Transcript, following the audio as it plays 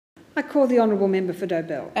I call the honourable member for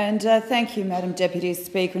Dobell. And thank you, Madam Deputy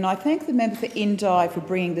Speaker, and I thank the member for Indi for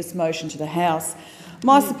bringing this motion to the House.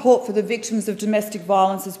 My support for the victims of domestic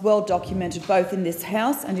violence is well documented both in this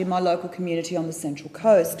House and in my local community on the Central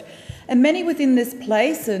Coast. And many within this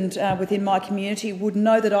place and within my community would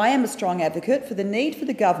know that I am a strong advocate for the need for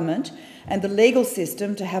the government and the legal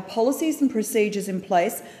system to have policies and procedures in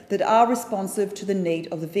place that are responsive to the need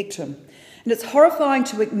of the victim. And it's horrifying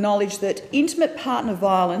to acknowledge that intimate partner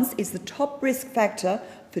violence is the top risk factor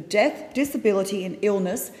for death, disability and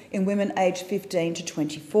illness in women aged 15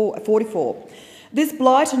 to 44. This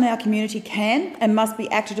blight in our community can and must be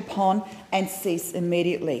acted upon and cease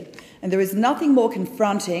immediately. And there is nothing more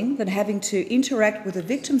confronting than having to interact with a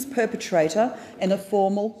victim's perpetrator in a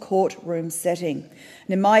formal courtroom setting. And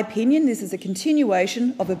in my opinion, this is a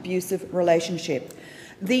continuation of abusive relationship.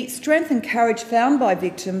 The strength and courage found by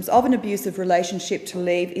victims of an abusive relationship to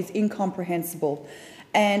leave is incomprehensible,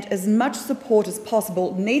 and as much support as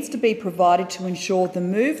possible needs to be provided to ensure the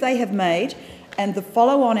move they have made and the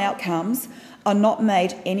follow-on outcomes are not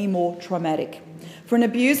made any more traumatic. For an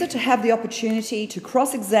abuser to have the opportunity to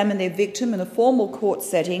cross-examine their victim in a formal court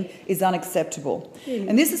setting is unacceptable.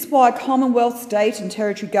 And this is why Commonwealth, state and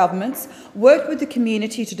territory governments worked with the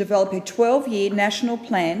community to develop a 12-year national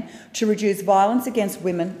plan to reduce violence against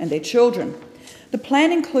women and their children. The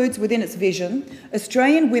plan includes within its vision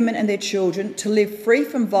Australian women and their children to live free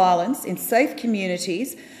from violence in safe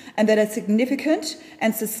communities, and that a significant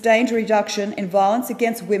and sustained reduction in violence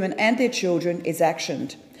against women and their children is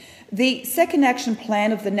actioned. The second action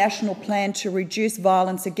plan of the National Plan to Reduce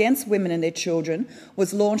Violence Against Women and Their Children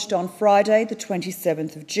was launched on Friday, the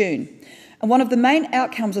 27th of June. And one of the main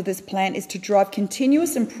outcomes of this plan is to drive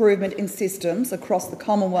continuous improvement in systems across the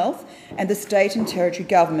Commonwealth and the state and territory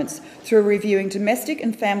governments through reviewing domestic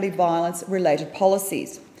and family violence-related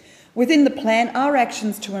policies. Within the plan are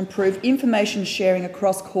actions to improve information sharing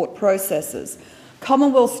across court processes.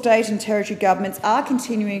 Commonwealth, state and territory governments are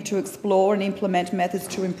continuing to explore and implement methods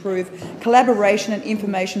to improve collaboration and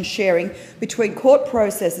information sharing between court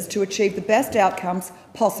processes to achieve the best outcomes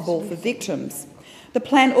possible for victims. The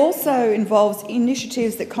plan also involves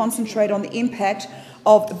initiatives that concentrate on the impact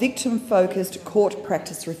of victim-focused court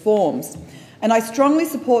practice reforms. And I strongly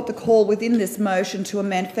support the call within this motion to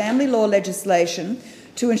amend family law legislation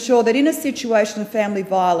to ensure that in a situation of family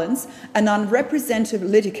violence, an unrepresented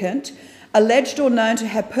litigant alleged or known to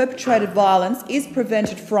have perpetrated violence is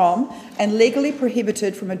prevented from and legally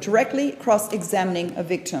prohibited from directly cross-examining a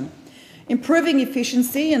victim. Improving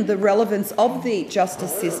efficiency and the relevance of the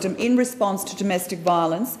justice system in response to domestic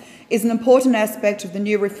violence is an important aspect of the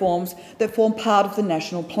new reforms that form part of the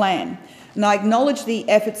national plan. And I acknowledge the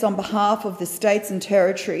efforts on behalf of the states and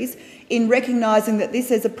territories in recognising that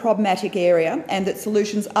this is a problematic area and that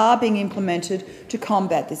solutions are being implemented to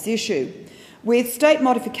combat this issue. With state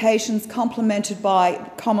modifications complemented by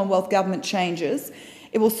Commonwealth government changes,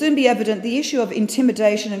 it will soon be evident the issue of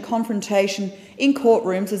intimidation and confrontation in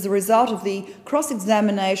courtrooms as a result of the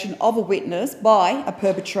cross-examination of a witness by a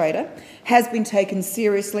perpetrator has been taken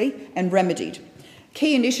seriously and remedied.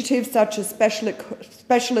 Key initiatives such as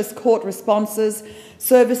specialist court responses,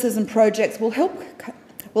 services and projects will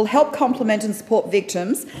help complement and support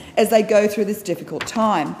victims as they go through this difficult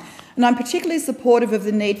time. And I'm particularly supportive of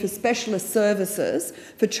the need for specialist services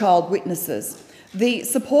for child witnesses. The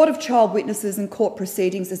support of child witnesses in court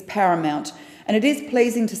proceedings is paramount, and it is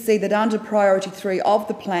pleasing to see that under Priority 3 of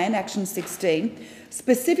the Plan, Action 16,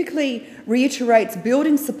 specifically reiterates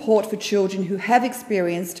building support for children who have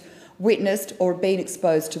experienced, witnessed or been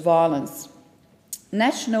exposed to violence.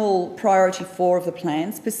 National Priority 4 of the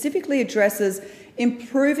Plan specifically addresses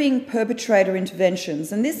improving perpetrator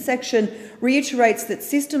interventions, and this section reiterates that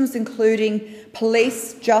systems including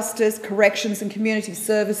police, justice, corrections and community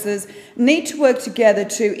services need to work together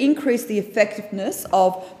to increase the effectiveness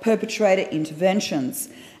of perpetrator interventions.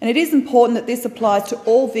 And it is important that this applies to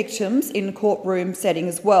all victims in a courtroom setting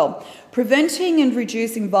as well. Preventing and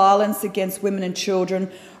reducing violence against women and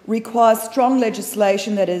children requires strong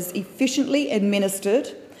legislation that is efficiently administered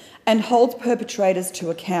and holds perpetrators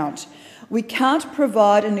to account. We can't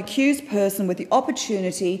provide an accused person with the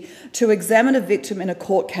opportunity to examine a victim in a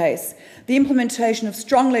court case. The implementation of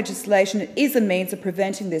strong legislation is a means of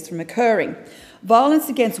preventing this from occurring. Violence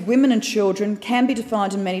against women and children can be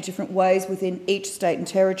defined in many different ways within each state and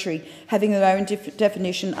territory, having their own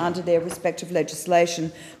definition under their respective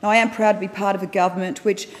legislation. Now, I am proud to be part of a government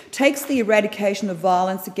which takes the eradication of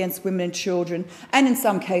violence against women and children, and in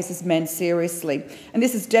some cases men, seriously. And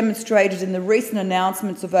this is demonstrated in the recent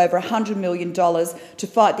announcements of over $100 million to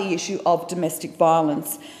fight the issue of domestic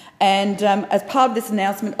violence. And as part of this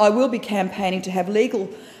announcement, I will be campaigning to have legal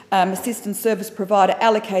assistance service provider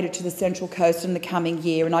allocated to the Central Coast in the coming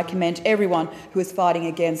year, and I commend everyone who is fighting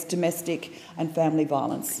against domestic and family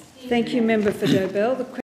violence. Thank you, Member for Dobell.